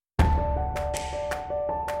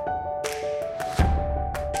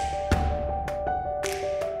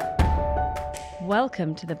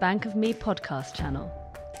Welcome to the Bank of Me podcast channel,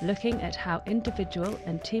 looking at how individual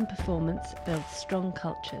and team performance builds strong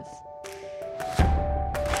cultures.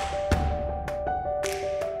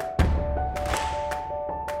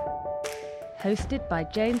 Hosted by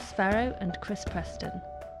Jane Sparrow and Chris Preston.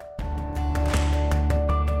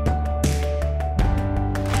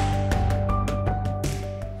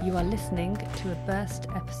 You are listening to a burst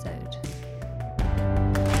episode.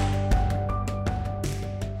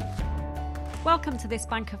 Welcome to this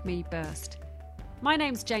Bank of Me burst. My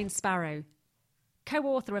name's Jane Sparrow,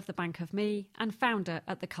 co-author of the Bank of Me and founder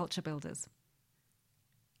at the Culture Builders.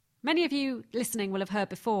 Many of you listening will have heard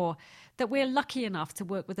before that we're lucky enough to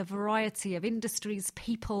work with a variety of industries,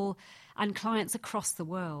 people and clients across the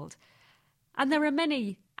world. And there are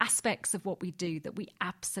many aspects of what we do that we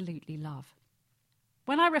absolutely love.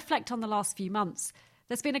 When I reflect on the last few months,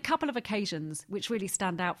 there's been a couple of occasions which really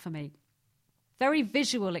stand out for me. Very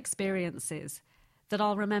visual experiences that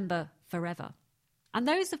I'll remember forever. And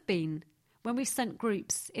those have been when we've sent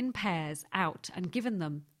groups in pairs out and given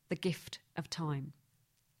them the gift of time.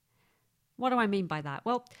 What do I mean by that?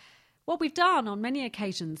 Well, what we've done on many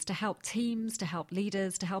occasions to help teams, to help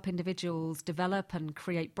leaders, to help individuals develop and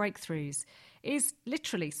create breakthroughs is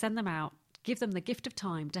literally send them out, give them the gift of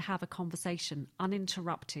time to have a conversation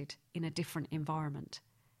uninterrupted in a different environment.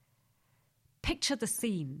 Picture the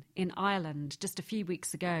scene in Ireland just a few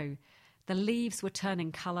weeks ago. The leaves were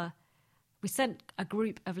turning colour. We sent a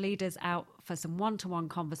group of leaders out for some one-to-one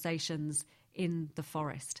conversations in the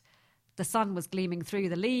forest. The sun was gleaming through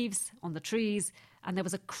the leaves on the trees, and there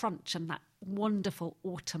was a crunch and that wonderful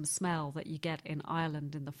autumn smell that you get in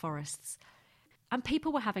Ireland in the forests. And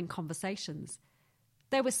people were having conversations.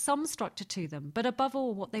 There was some structure to them, but above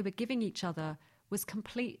all, what they were giving each other was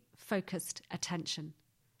complete focused attention.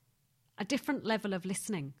 A different level of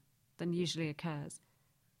listening than usually occurs.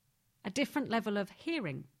 A different level of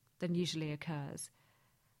hearing than usually occurs.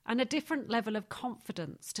 And a different level of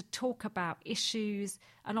confidence to talk about issues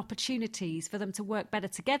and opportunities for them to work better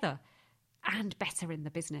together and better in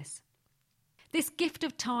the business. This gift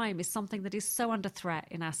of time is something that is so under threat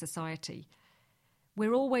in our society.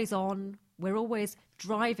 We're always on, we're always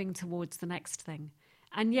driving towards the next thing.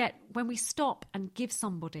 And yet, when we stop and give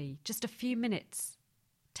somebody just a few minutes,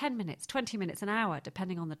 10 minutes, 20 minutes, an hour,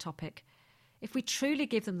 depending on the topic, if we truly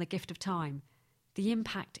give them the gift of time, the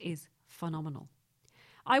impact is phenomenal.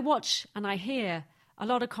 I watch and I hear a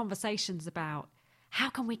lot of conversations about how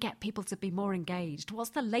can we get people to be more engaged?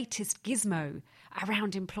 What's the latest gizmo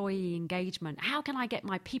around employee engagement? How can I get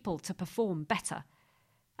my people to perform better?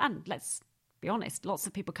 And let's be honest, lots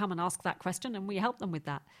of people come and ask that question and we help them with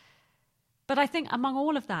that. But I think among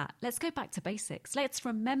all of that, let's go back to basics. Let's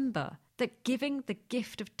remember that giving the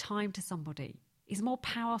gift of time to somebody is more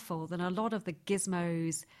powerful than a lot of the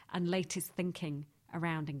gizmos and latest thinking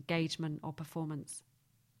around engagement or performance.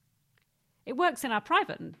 It works in our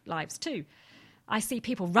private lives too. I see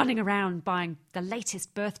people running around buying the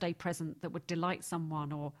latest birthday present that would delight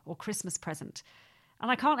someone or Christmas present.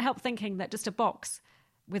 And I can't help thinking that just a box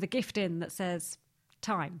with a gift in that says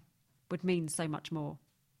time would mean so much more.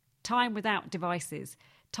 Time without devices,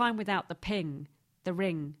 time without the ping, the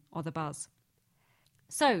ring or the buzz.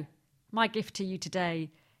 So, my gift to you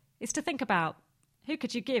today is to think about who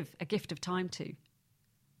could you give a gift of time to?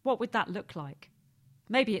 What would that look like?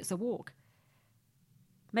 Maybe it's a walk.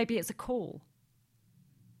 Maybe it's a call.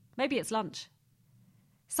 Maybe it's lunch.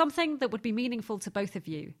 Something that would be meaningful to both of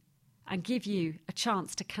you and give you a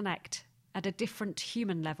chance to connect at a different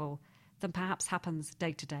human level than perhaps happens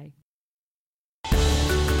day to day.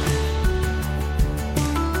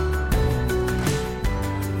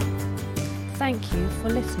 Thank you for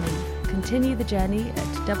listening. Continue the journey at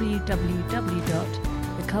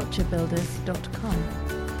www.theculturebuilders.com.